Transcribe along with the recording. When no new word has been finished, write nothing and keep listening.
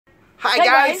Hi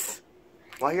guys!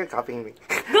 Why you're copying me?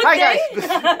 Hi guys!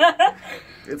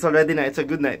 It's already night, it's a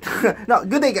good night. No,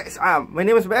 good day guys. My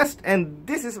name is BHEST and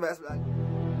this is BHEST Vlog.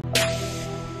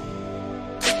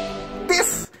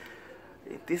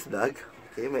 This vlog,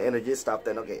 okay, my energy is top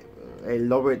 10, okay. I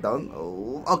lower it down.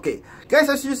 Oh, okay. Guys,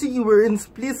 as you see, we're in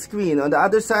split screen. On the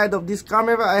other side of this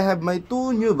camera, I have my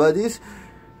two new buddies.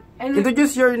 And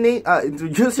introduce your name,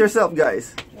 introduce yourself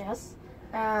guys. Yes.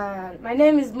 My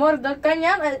name is Mordor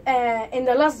Kanyan. In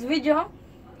the last video.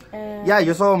 Yeah,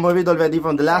 you saw Morid already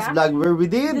from the last vlog where we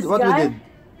did. This what guy, we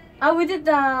did? we did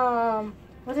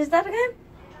what is that again?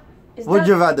 Would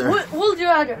you rather? Would you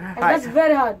rather? And that's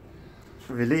very hard.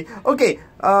 Really? Okay.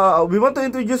 We want to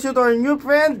introduce you to our new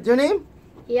friend. Your name?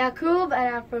 Yakub,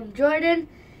 and I'm from Jordan,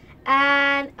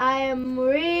 and I am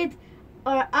Murid,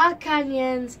 or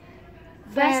Al-Kanyan's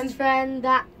best friend.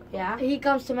 That he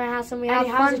comes to my house and we have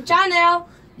fun. Has a channel.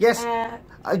 Yes.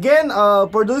 Again,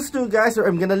 for those two guys,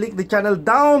 I'm gonna link the channel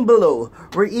down below,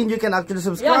 wherein you can actually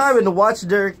subscribe and watch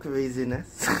their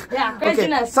craziness. Yeah,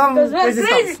 craziness. Okay, some crazy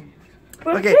stuff.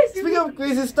 Okay, crazy. speaking of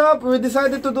crazy stuff, we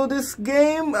decided to do this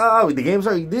game,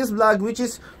 this vlog, which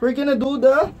is, we're gonna do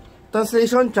the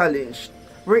translation challenge.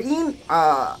 Wherein,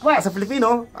 as a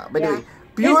Filipino, by the way,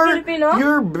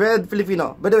 purebred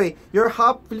Filipino. By the way, you're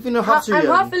half Filipino, half Syrian.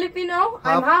 I'm half Filipino,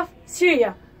 I'm half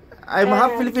Syria. I'm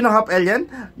half Filipino, half alien.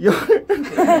 You're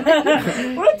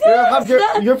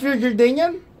pure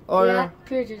Jordanian? Or yeah,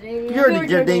 pure Jordanian. Pure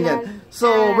Jordanian.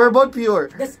 So we're both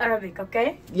pure. That's Arabic,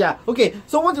 okay? Yeah. Okay.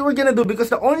 So what we're gonna do, because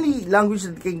the only language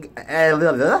that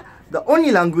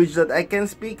I can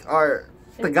speak are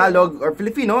Tagalog or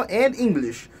Filipino and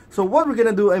English. So what we're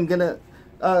gonna do, I'm gonna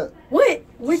wait,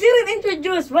 we didn't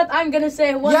introduce what I'm gonna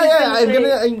say.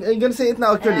 I'm gonna say it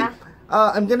now actually. Yeah.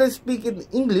 I'm gonna speak in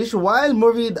English while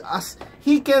Morid, as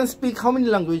he can speak. How many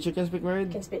languages you can speak,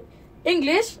 Morid? Can speak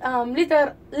English,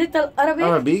 little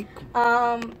Arabic,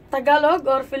 Tagalog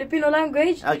or Filipino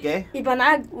language. Okay.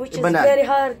 Ibanag, which is very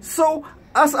hard. So,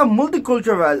 as a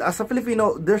multicultural, as a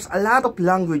Filipino, there's a lot of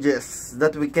languages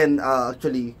that we can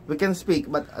we can speak,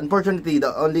 but unfortunately,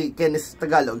 the only can is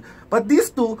Tagalog. But these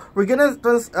two,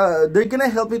 they're gonna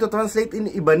help me to translate in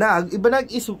Ibanag.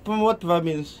 Ibanag is from what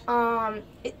province?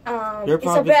 Your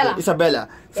province, Isabela.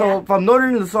 So from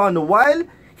northern Luzon, while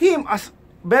him as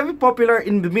very popular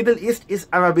in the Middle East is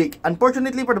Arabic.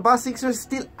 Unfortunately, for the past 6 years,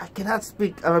 still I cannot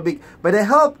speak Arabic. By the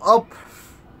help of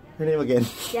your name again.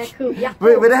 Yakub.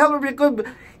 By the help of Yakub,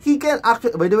 he can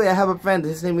actually. By the way, I have a friend.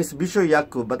 His name is Bishop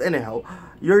Yakub. But anyhow,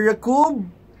 your Yakub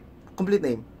complete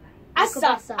name.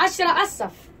 Ashraf.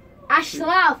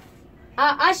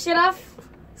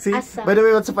 See, by the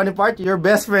way, what's the funny part? You're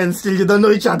best friends, still you don't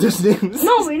know each other's names.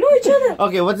 No, we know each other.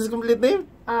 Okay, what's his complete name?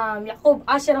 Yakub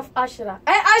Ashraf.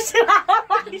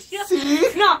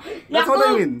 See? No, that's what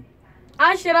I mean.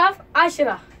 Ashraf.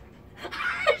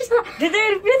 Did I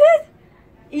repeat it?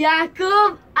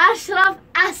 Yakub Ashraf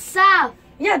Asaf.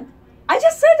 Yeah, I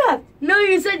just said that. No,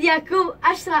 you said Yakub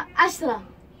Ashraf.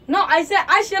 No, I said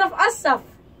Ashraf Asaf.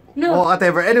 No. Oh,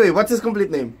 whatever. Anyway, what's his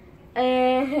complete name?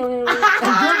 You're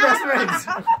best friends.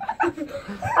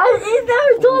 He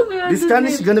never told me. This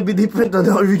Spanish is gonna be different than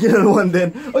the original one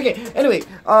then. Okay, anyway,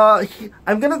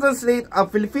 I'm gonna translate a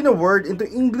Filipino word into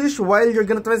English while you're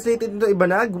gonna translate it into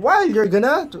Ibanag while you're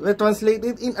gonna translate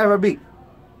it in Arabic.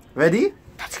 Ready?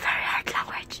 That's a very hard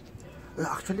language.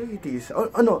 Actually, it is.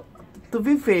 Oh no, to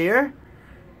be fair,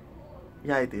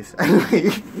 yeah, it is.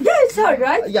 Anyway. Yeah, it's hard,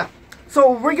 right? Yeah.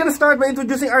 So we're gonna start by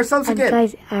introducing ourselves again.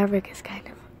 Guys, Arabic is kind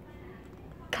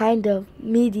of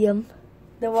medium.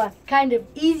 The what? Kind of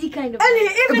easy, kind of. And he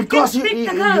even can speak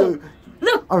Tagalog.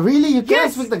 Look. Oh really? You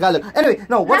can't speak Tagalog. Anyway,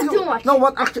 no. Not too much. No,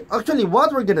 what actually what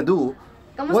we're gonna do?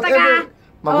 Kamusta ka?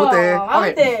 Mabuti.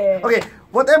 Okay. Okay.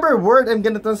 Whatever word I'm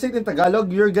gonna translate in Tagalog,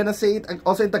 you're gonna say it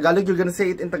also in Tagalog. You're gonna say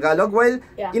it in Tagalog. While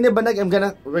in Ibanag,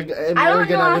 we're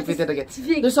gonna repeat it again.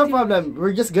 There's no problem.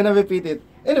 We're just gonna repeat it.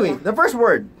 Anyway, the first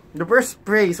word, the first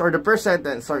phrase or the first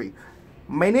sentence. Sorry,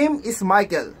 my name is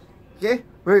Michael. Okay,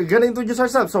 we're gonna introduce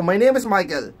ourselves. So my name is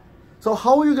Michael. So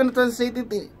how are you gonna translate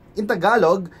it in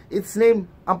Tagalog? It's name.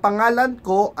 Ang pangalan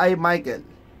ko ay Michael.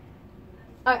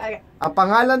 Okay. Ang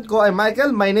pangalan ko ay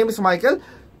Michael. My name is Michael.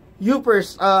 You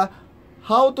first.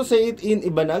 How to say it in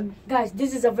Ibanag? Guys,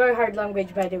 this is a very hard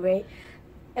language, by the way.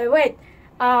 Wait.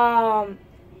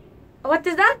 What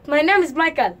is that? My name is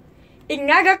Michael.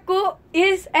 Ingagaku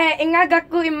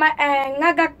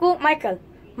Michael.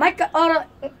 Michael or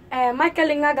Michael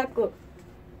Ingagaku.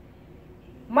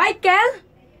 Michael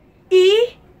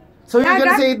So you're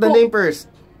gonna say the name first.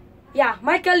 Yeah,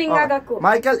 Michael Ingagaku.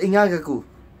 Michael Ingagaku.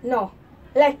 No.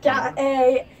 Like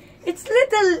it's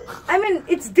little, I mean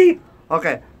it's deep.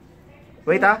 Okay.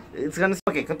 Wait, it's gonna...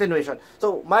 Okay, continuation.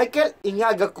 So, Michael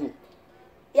Ingagaku.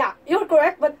 Yeah, you're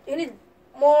correct, but you need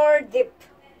more deep.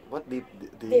 What deep?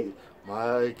 Deep.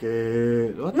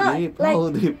 Michael. What No, deep? like- How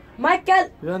deep? Michael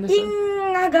You understand?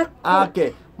 Ingagaku. Okay.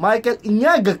 Michael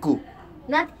Ingagaku.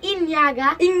 Not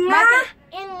Inyaga. Inga.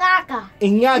 Ingaka.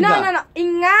 Inyaga. No.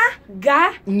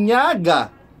 Ingagaku. Inyaga.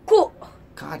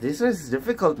 God, this is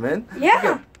difficult, man.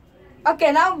 Yeah.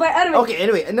 Okay, now by Arabic. Okay,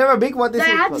 anyway, in Arabic, what is Do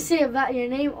I it have to called? say about your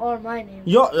name or my name?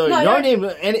 Your your- name,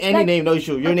 any like- name, no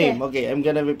issue. Your Okay. name. Okay, I'm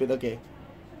gonna repeat. Okay.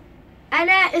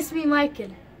 Ana ismi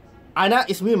Michael. Ana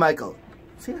is me, Michael.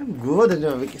 See, I'm good in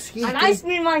Arabic. See, And I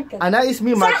me Michael. Ana is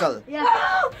me, Michael. Yeah.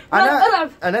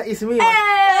 Ana is me.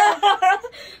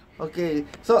 Okay.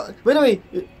 So, by the way,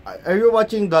 are you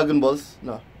watching Dragon Balls?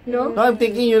 No. No. No, I'm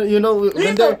thinking you know when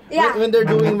Little, yeah. when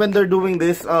they're doing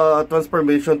this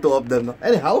transformation, two of them. No?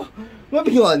 Anyhow,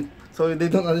 moving on. So they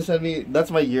don't understand me. That's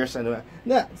my years anyway.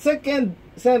 Now, second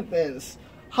sentence.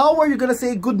 How are you gonna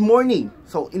say good morning?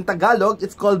 So in Tagalog,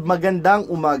 it's called magandang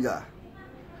umaga.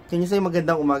 Can you say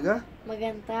magandang umaga?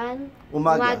 Magandang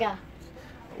Umaga.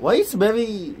 Why it's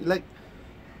very like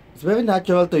it's very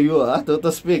natural to you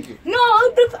to speak. No,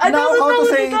 I Now, don't how know to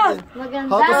what say it is. Magandang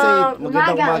how to say it?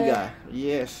 Magandang umaga. umaga.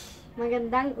 Yes.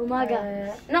 Magandang umaga.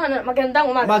 No, magandang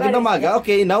umaga. Magandang umaga.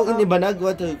 Okay, now in Ibanag,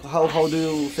 how do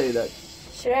you say that?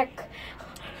 Shrek.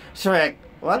 Shrek.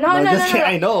 What? No, just kidding.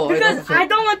 I know. Because I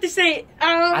don't want to say.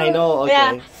 I know. Okay.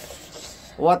 Yeah.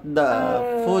 What the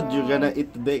food you gonna eat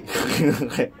today?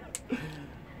 Okay.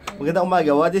 Magandang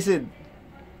umaga. What is it?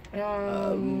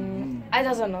 I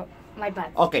don't know. My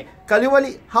bad. Okay.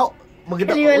 Kaliwali. How?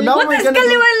 Magandang. Kaliwali. Now What we're is gonna do-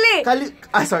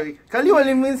 kaliwali? Sorry.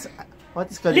 Kaliwali means. What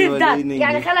is Leave kaliwali that. in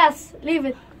يعني English? خلاص leave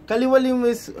it. Kaliwali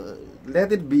means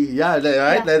let it be. Yeah, right.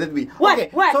 Yeah. Let it be. What? Okay.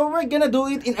 What? So we're gonna do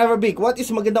it in Arabic. What is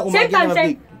magandang umaga Same time, in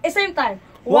Arabic? same time.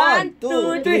 1, 2,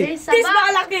 1, 2, 3. 3. Sabah Tisba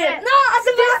al-akhir. al-khair. No,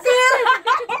 sabah al-akhir.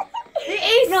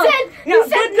 He No, said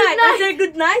good night. I said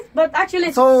good night, but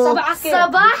actually it's So- sabah al-akhir.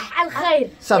 صباح الخير.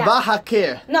 Sabah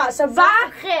al-khair. No, sabah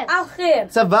al-khair. al-khair.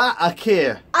 Sabah al-khair.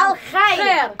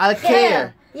 الخير. Al-khair.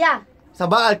 Yeah.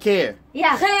 Sabah al-khair.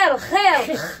 Yeah. Khair.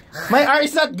 My R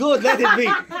is not good. Let it be.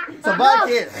 Sabah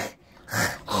al-khair.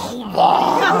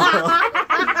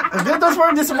 Get us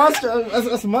for this monster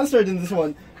as monster in this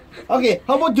one. Okay,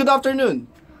 how about good afternoon?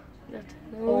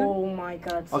 Oh my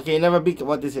god. Okay, in Arabic,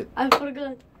 what is it? I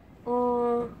forgot.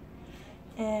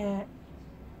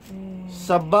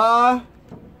 Sabah.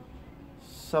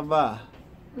 Sabah.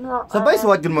 No. Sabah is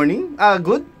what? Good morning?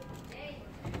 Good?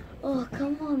 Oh,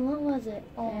 come on. What was it?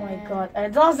 Oh my god. I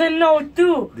doesn't know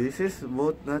too. This is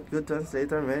both not good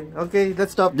translator, man. Okay,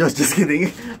 let's stop. Just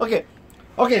kidding. Okay.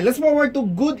 Okay, let's forward to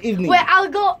good evening. Wait, I'll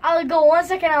go. 1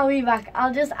 second. I'll be back.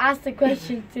 I'll just ask the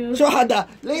question too. Shahada.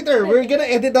 Later, we're gonna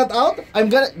edit that out. I'm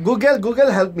gonna Google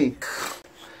help me.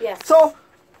 Yes. So,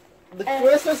 the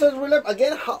questions that we left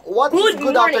again. What is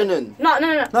good morning. afternoon? No.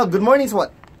 No, good morning is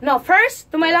what? No, first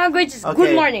to my language is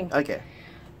good morning. Okay.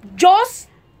 Diyos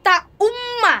ta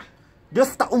umma.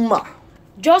 Diyos ta umma.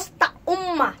 Diyos ta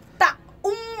umma. Ta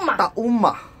umma. Ta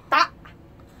umma. Ta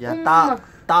Yeah, Umma.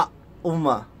 ta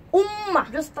umma. umma.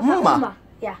 Just Umma.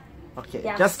 Yeah. Okay.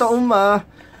 Yes. Just ta umma.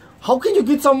 How can you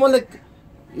greet someone like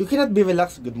you cannot be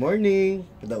relaxed? Good morning.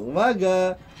 Good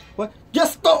umaga. What?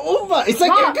 Just ta umma. It's like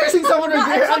you're cursing someone or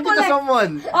you're example angry to like-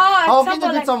 someone. Oh, How can you example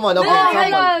greet someone? Okay, no,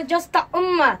 example. just ta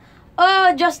umma. Oh,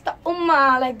 just ta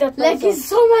umma like that. Like also. it's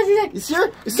so much like. Is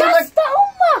your Just like the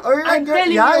umma. or like I'm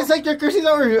telling yeah, you. it's like you're cursing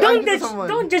someone or you're Don't angry to judge. someone.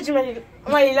 Don't judge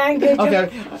my language. Okay,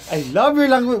 I love your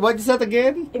language. What is that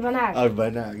again? Ibanag.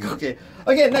 Ibanag. Okay.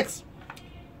 Okay, next.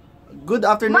 Good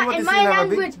afternoon. What In is my in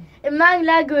Arabic? language,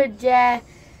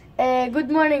 good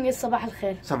morning is صباح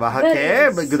الخير. Sabah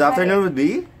al-khair, but good afternoon would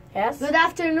be Yes. Good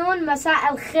afternoon,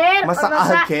 مساء الخير. Masa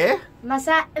al-khair.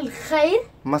 مساء الخير.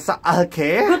 Masa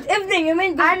al-khair. Good evening. You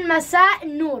mean good? And مساء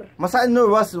النور. Masa al-nur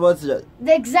what's that?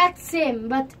 The exact same,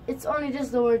 but it's only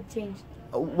just the word changed.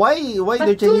 Why But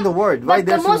they're changing two- the word? Why but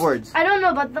the there's two most- words? I don't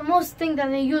know, but the most thing that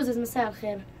they use is مساء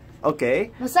الخير.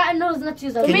 Okay. مساء النور is not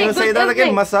used at Can all. you say that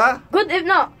again? evening. Masa? Good evening.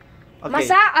 No. Okay.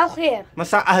 Masa al-khair.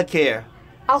 Masa al-khair.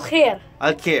 Al-khair.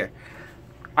 Al-khair.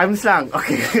 I'm slang.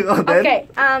 Okay. Oh, then? Okay.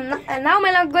 And now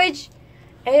my language.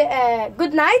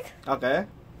 Good night. Okay.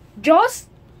 Diyos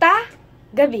ta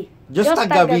gabi. Diyos ta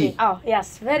gabi. Oh,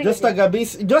 yes. Very Just good. a gabi.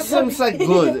 Just seems like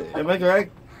good. Am I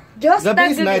correct? Diyos ta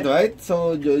Gabi is gabi. night, right?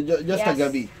 So just a Yes.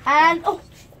 gabi. And oh,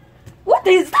 What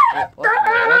is that? What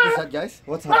is that, guys?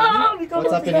 What's happening? because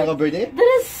What's of happening that. over there?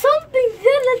 there is something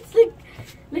there that's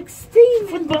like staying.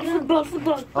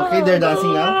 Football. Okay, they're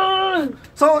dancing now.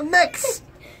 So next,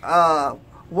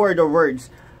 word or words.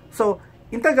 So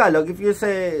in Tagalog, if you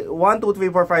say 1, 2, 3,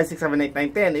 4, 5, 6, 7, 8,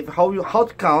 9, 10, if how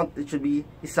to count, it should be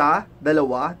isa,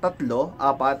 dalawa, tatlo,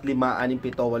 apat, lima, anim,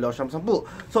 pito, walo, siyam, sampu.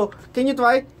 So, can you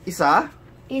try? Isa,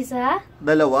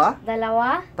 dalawa,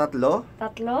 tatlo,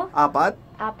 apat,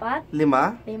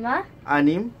 lima,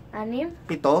 anim,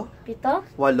 pito,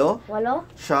 walo,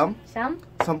 siyam,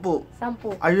 sampu.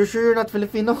 Are you sure you're not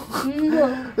Filipino?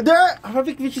 No. There are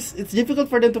Arabic which is it's difficult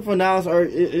for them to pronounce, or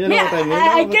you know what I mean?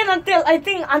 I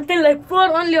can until like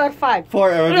 4 only or 5.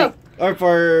 For Arabic. Look. Or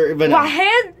for Ibanag.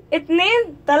 واحد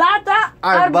اثنين ثلاثة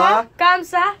أربعة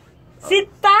خمسة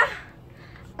ستة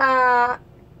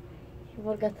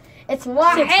It's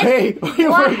واحد Hey, you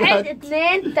واحد forgot.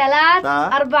 اثنين ثلاثة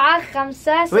أربعة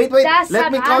خمسة Wait, ستة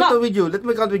let me count سبعة with you. Let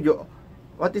me count with you.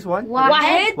 What is one?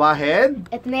 واحد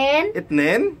Wahed, اثنين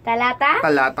itnin, ثلاثة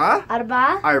talata,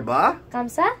 أربعة arba,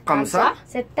 خمسة kamsa,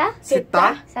 ستة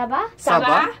sita, سبعة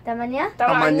saba, ثمانية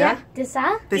tamanya,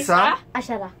 تسعة tisa.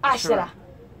 عشرة عشرة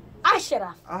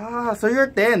عشرة. Ah, so you're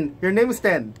 10. Your name is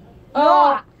 10.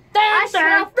 Oh,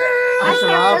 أشرف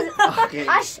Ashraf. Okay.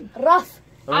 أشرف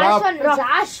Raf. عشان it's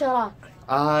عشرة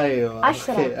Aywa.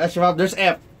 Ashraf. Okay, Ashraf, there's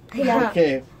F. Yeah.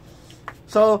 Okay.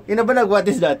 So, in Ibanag, what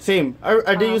is that? Same. Are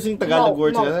they using Tagalog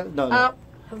words? No.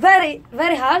 Very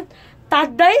hard.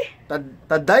 Taday.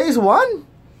 Taday is one?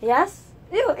 Yes.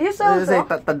 You saw You say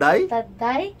so. taday?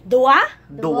 تداي Dua.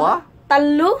 Dua?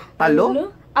 Talu.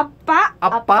 Talo? Appa.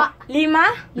 Apa?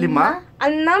 Lima. Lima?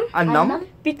 Annam. Annam?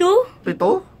 Pitu.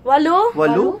 Pito? Walu.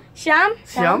 Walu? Siyam.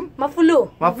 Siyam?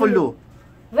 Mafulu. Mafulu?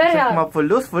 Very hard.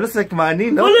 Mafulus? Fulus like money,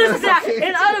 no? Fulus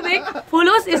in Arabic.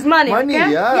 Fulus is money. Money,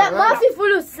 okay? yeah. Yeah, ما في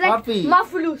فلوس like Mafi. ما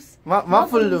فلوس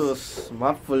Mafulus.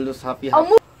 Mafulus. Happy.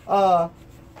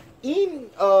 In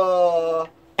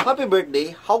happy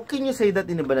birthday, how can you say that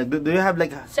in Ibanag? Do you have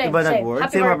like Same, Ibanag same. word?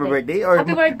 Happy Same happy birthday? Or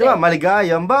Happy birthday. diba,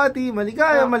 maligayang bati,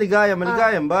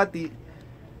 maligayang bati.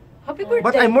 Happy birthday.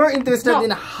 But I'm more interested No.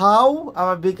 in how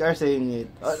Arabic are saying it.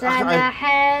 سنة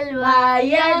حلوة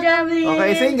يا جميل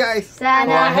Okay, sing guys.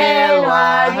 سنة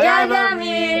حلوة يا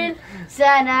جميل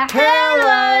سنة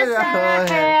حلوة سنة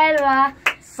حلوة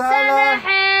سنة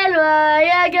حلوة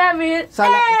يا جميل What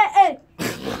the hell?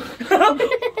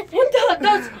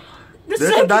 There's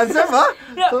a dancer, huh?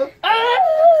 So,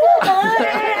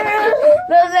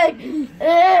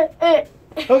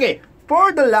 okay,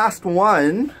 for the last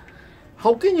one,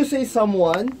 how can you say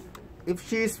someone if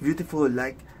she is beautiful?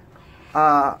 Like,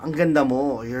 ang ganda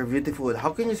mo, you're beautiful.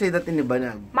 How can you say that in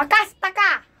Ibanag? Makasta ka.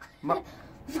 Ma-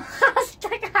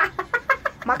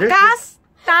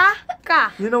 Makasta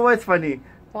ka. you know what's funny?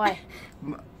 Why?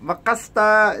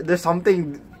 Makasta, there's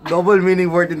something double meaning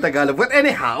word in Tagalog. But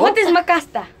anyhow, What is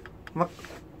makasta?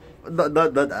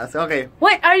 don't ask. Okay.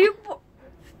 Wait, are you?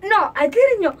 No, I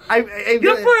didn't know.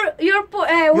 You're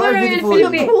where are you in beautiful.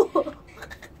 Philippines?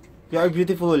 You are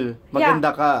beautiful.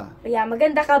 Maganda ka. Yeah,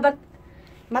 maganda ka, but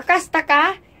makasta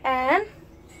ka and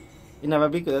In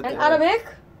Arabic? Arabic?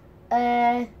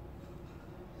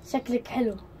 شكلك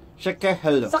حلو Shaka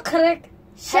hello. Saklik.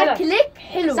 شكلك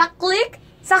حلو Saklik.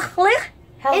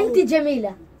 انت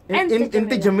جميلة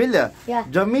Inte Jamila. Yeah.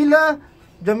 Jamila,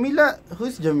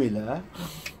 who's Jamila?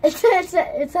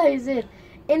 it's how you say it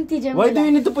انت جميلة Why do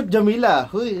you need to put Jamila?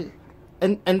 Who is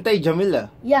Jamila?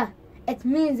 yeah it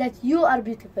means that you are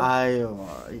beautiful Ayo.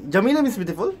 Jamila means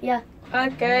beautiful? yeah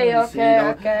Okay.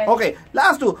 Okay,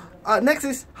 last two. Next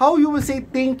is how you will say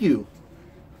thank you.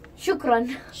 شكرا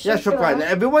Yeah, shukran.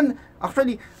 Everyone,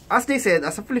 actually, as they said,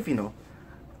 as a Filipino,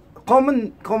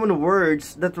 common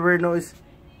words that we know is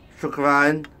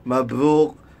shukran,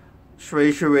 mabruk, shway,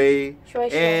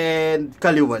 Shway. and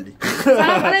kaliwali.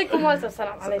 Salam alaikum also.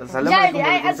 Salam alaikum. Salam جلدي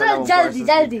alaikum, I said alaikum.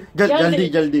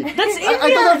 Jaldi. That's I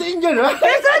thought that's Indian, huh?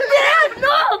 That's Indian.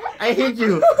 No. I hate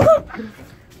you.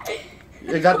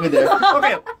 You got me there.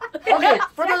 Okay,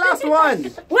 for the last one.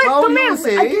 Wait, how come you here. will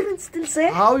say, I didn't still say.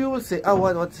 how you will say,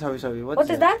 sorry. What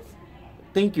is that?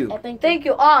 Thank you. Thank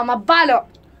you. Mabalo.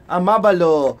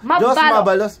 Mabalo. Mabalo. Jos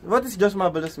Mabalos. What is Jos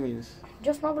Mabalos means?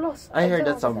 Just mabalos. I heard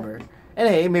that somewhere.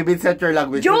 Anyway, maybe it's not your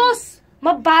language. Diyos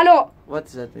mabalo.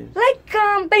 What's that mean? Like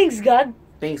thanks God.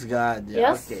 Thanks God. Yeah,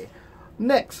 Yes. okay.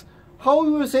 Next, how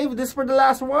you will save this for the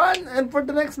last one, and for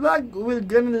the next vlog, we're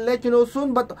gonna let you know soon.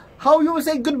 But how you will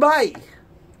say goodbye?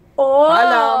 Oh,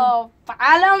 Paalam.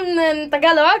 Paalam in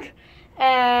Tagalog.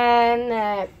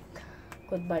 And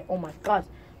goodbye. Oh my God.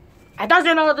 I don't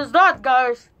know what is that,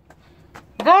 guys.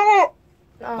 Go.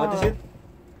 What is it?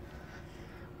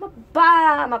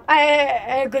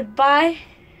 Goodbye.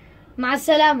 مع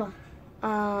السلامة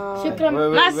شكرا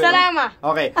مع السلامة.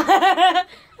 Okay.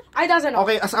 I don't know.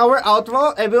 Okay, as our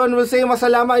outro, everyone will say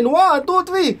masalama in 1, 2,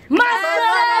 3.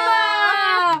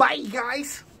 Masalama. Bye,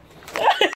 guys.